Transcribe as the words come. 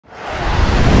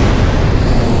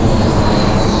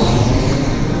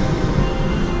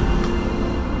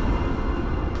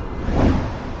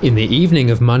In the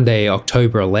evening of Monday,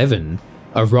 October 11,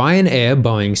 a Ryanair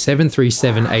Boeing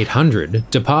 737-800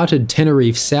 departed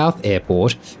Tenerife South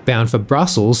Airport bound for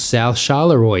Brussels South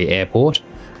Charleroi Airport,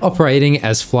 operating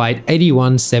as Flight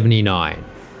 8179.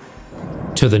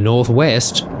 To the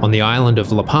northwest, on the island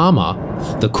of La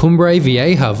Palma, the Cumbre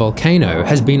Vieja volcano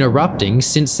has been erupting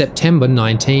since September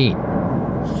 19.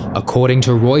 According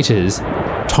to Reuters,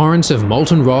 torrents of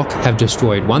molten rock have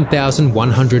destroyed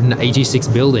 1,186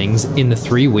 buildings in the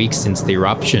 3 weeks since the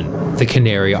eruption, the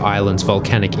Canary Islands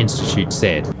Volcanic Institute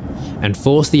said, and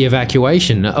forced the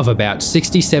evacuation of about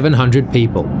 6,700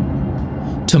 people.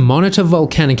 To monitor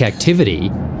volcanic activity,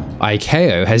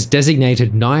 ICAO has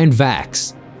designated 9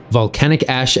 VACs, Volcanic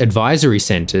Ash Advisory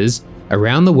Centres,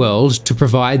 around the world to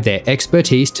provide their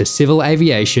expertise to civil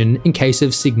aviation in case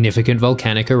of significant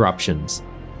volcanic eruptions.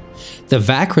 The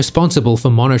VAC responsible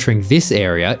for monitoring this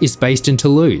area is based in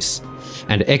Toulouse,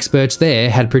 and experts there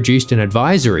had produced an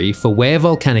advisory for where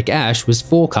volcanic ash was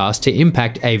forecast to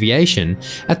impact aviation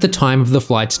at the time of the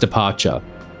flight's departure.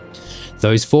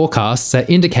 Those forecasts are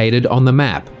indicated on the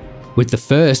map, with the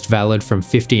first valid from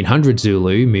 1500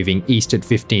 Zulu moving east at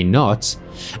 15 knots,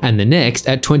 and the next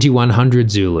at 2100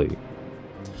 Zulu.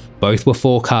 Both were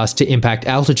forecast to impact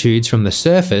altitudes from the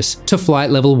surface to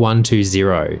flight level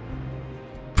 120.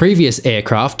 Previous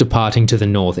aircraft departing to the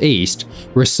northeast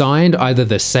were assigned either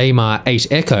the Samar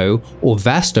 8 Echo or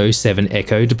Vasto 7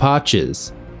 Echo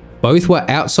departures. Both were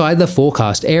outside the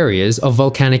forecast areas of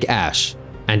volcanic ash,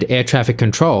 and air traffic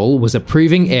control was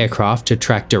approving aircraft to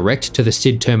track direct to the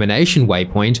SID termination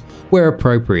waypoint where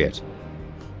appropriate.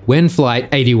 When Flight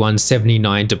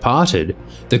 8179 departed,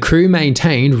 the crew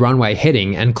maintained runway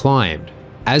heading and climbed,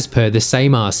 as per the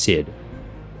Samar SID.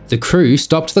 The crew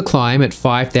stopped the climb at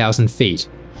 5,000 feet,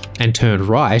 and turned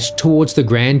right towards the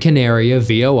Gran Canaria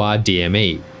VOR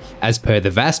DME, as per the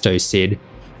Vasto SID,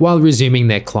 while resuming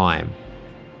their climb.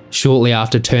 Shortly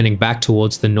after turning back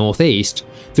towards the northeast,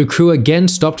 the crew again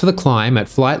stopped the climb at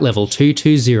flight level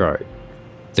 220.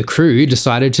 The crew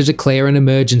decided to declare an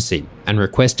emergency and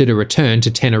requested a return to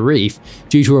Tenerife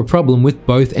due to a problem with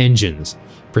both engines,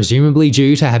 presumably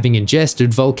due to having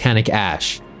ingested volcanic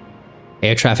ash.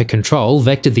 Air traffic control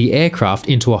vectored the aircraft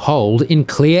into a hold in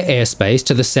clear airspace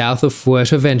to the south of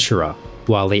Fuerteventura,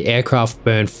 while the aircraft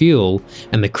burned fuel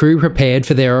and the crew prepared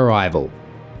for their arrival.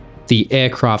 The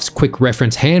aircraft's quick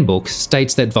reference handbook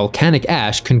states that volcanic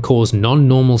ash can cause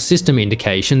non-normal system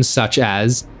indications such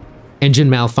as engine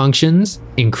malfunctions,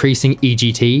 increasing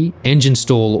EGT, engine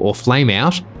stall or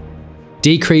flameout,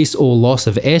 decrease or loss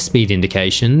of airspeed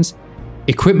indications,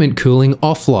 equipment cooling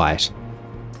off-flight.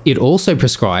 It also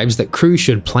prescribes that crew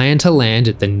should plan to land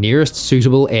at the nearest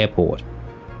suitable airport.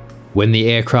 When the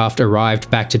aircraft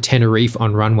arrived back to Tenerife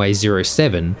on runway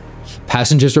 07,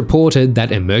 passengers reported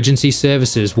that emergency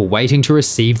services were waiting to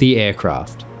receive the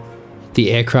aircraft.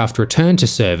 The aircraft returned to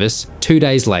service 2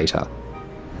 days later.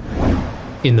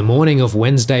 In the morning of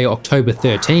Wednesday, October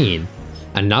 13,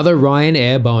 another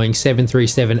Ryanair Boeing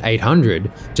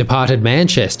 737-800 departed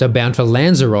Manchester bound for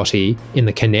Lanzarote in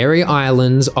the Canary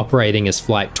Islands, operating as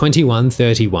Flight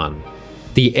 2131.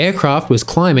 The aircraft was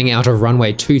climbing out of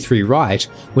runway 23 right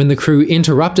when the crew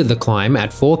interrupted the climb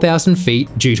at 4,000 feet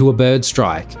due to a bird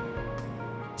strike.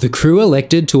 The crew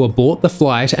elected to abort the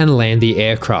flight and land the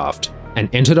aircraft,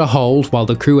 and entered a hold while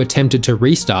the crew attempted to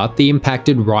restart the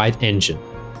impacted right engine.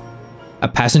 A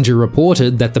passenger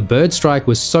reported that the bird strike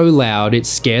was so loud it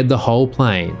scared the whole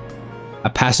plane.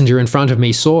 A passenger in front of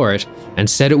me saw it and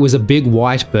said it was a big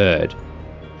white bird.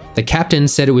 The captain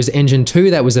said it was engine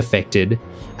 2 that was affected,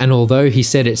 and although he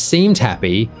said it seemed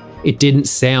happy, it didn't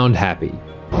sound happy.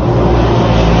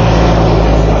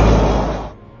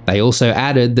 They also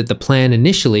added that the plan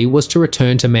initially was to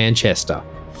return to Manchester.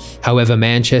 However,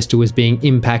 Manchester was being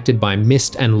impacted by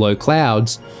mist and low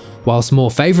clouds, whilst more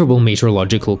favourable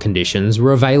meteorological conditions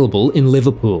were available in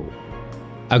Liverpool.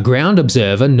 A ground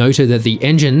observer noted that the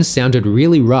engines sounded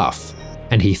really rough,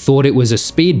 and he thought it was a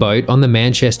speedboat on the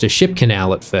Manchester Ship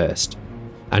Canal at first.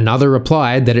 Another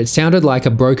replied that it sounded like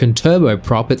a broken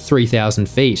turboprop at 3,000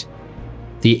 feet.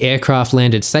 The aircraft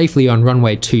landed safely on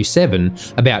runway 27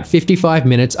 about 55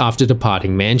 minutes after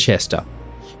departing Manchester,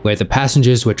 where the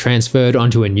passengers were transferred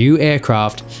onto a new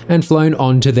aircraft and flown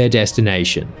on to their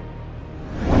destination.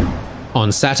 On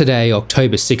Saturday,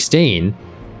 October 16,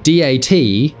 DAT,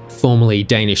 formerly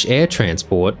Danish Air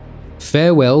Transport,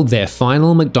 farewelled their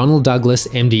final McDonnell Douglas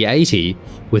MD-80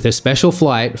 with a special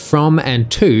flight from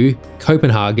and to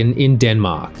Copenhagen in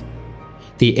Denmark.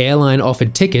 The airline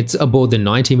offered tickets aboard the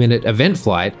 90-minute event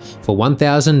flight for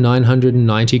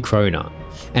 1,990 kroner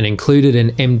and included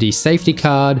an MD safety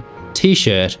card,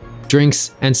 t-shirt,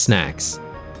 drinks and snacks.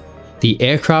 The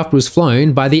aircraft was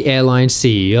flown by the airline's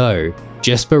CEO,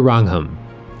 Jesper Rungham.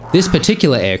 This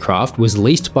particular aircraft was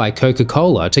leased by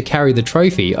Coca-Cola to carry the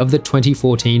trophy of the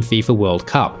 2014 FIFA World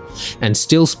Cup, and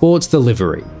still sports the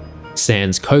livery,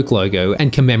 sans Coke logo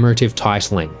and commemorative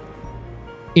titling.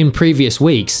 In previous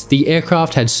weeks, the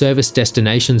aircraft had serviced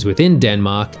destinations within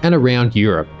Denmark and around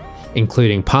Europe,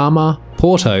 including Palma,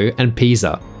 Porto and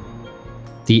Pisa.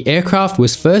 The aircraft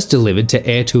was first delivered to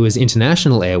Air Tours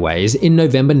International Airways in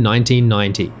November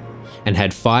 1990, and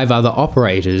had 5 other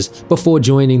operators before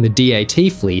joining the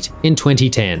DAT fleet in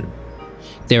 2010.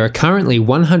 There are currently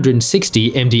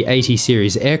 160 MD-80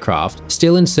 series aircraft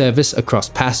still in service across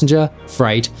passenger,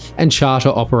 freight and charter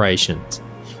operations,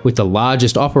 with the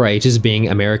largest operators being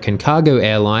American cargo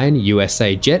airline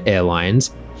USA Jet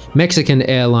Airlines, Mexican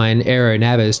airline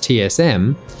Aeronaves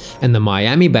TSM, and the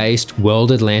Miami-based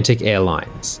World Atlantic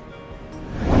Airlines.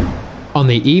 On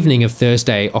the evening of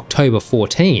Thursday, October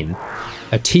 14,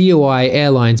 a TUI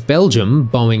Airlines Belgium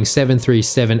Boeing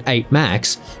 737-8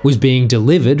 MAX was being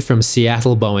delivered from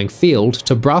Seattle Boeing Field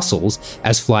to Brussels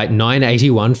as Flight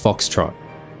 981 Foxtrot.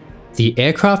 The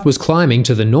aircraft was climbing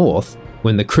to the north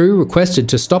when the crew requested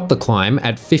to stop the climb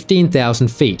at 15,000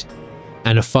 feet,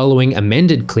 and a following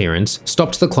amended clearance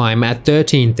stopped the climb at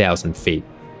 13,000 feet.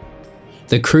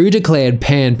 The crew declared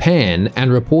pan-pan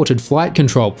and reported flight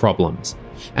control problems,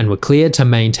 and were cleared to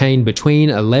maintain between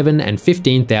 11 and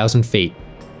 15,000 feet.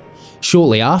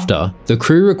 Shortly after, the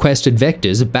crew requested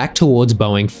vectors back towards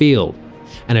Boeing Field,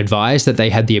 and advised that they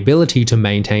had the ability to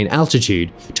maintain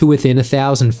altitude to within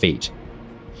 1,000 feet.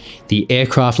 The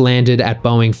aircraft landed at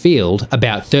Boeing Field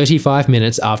about 35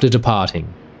 minutes after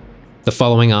departing. The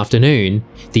following afternoon,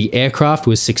 the aircraft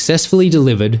was successfully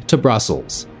delivered to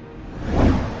Brussels.